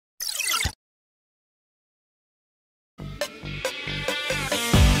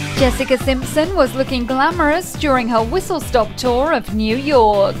Jessica Simpson was looking glamorous during her whistle-stop tour of New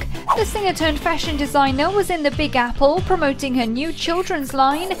York. The singer-turned-fashion designer was in the Big Apple promoting her new children's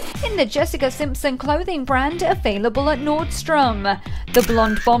line in the Jessica Simpson clothing brand available at Nordstrom. The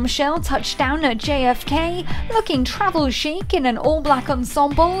blonde bombshell touched down at JFK looking travel chic in an all-black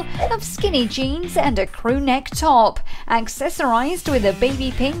ensemble of skinny jeans and a crew neck top, accessorized with a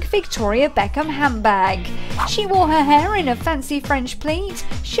baby pink Victoria Beckham handbag. She wore her hair in a fancy French pleat,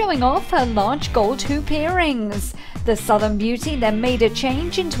 showing off her large gold hoop earrings. The Southern beauty then made a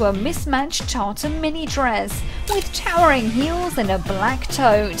change into a mismatched tartan mini dress with towering heels and a black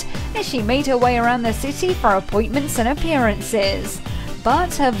tote as she made her way around the city for appointments and appearances.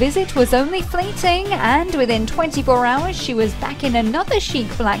 But her visit was only fleeting, and within 24 hours she was back in another chic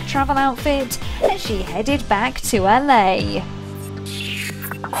black travel outfit as she headed back to LA.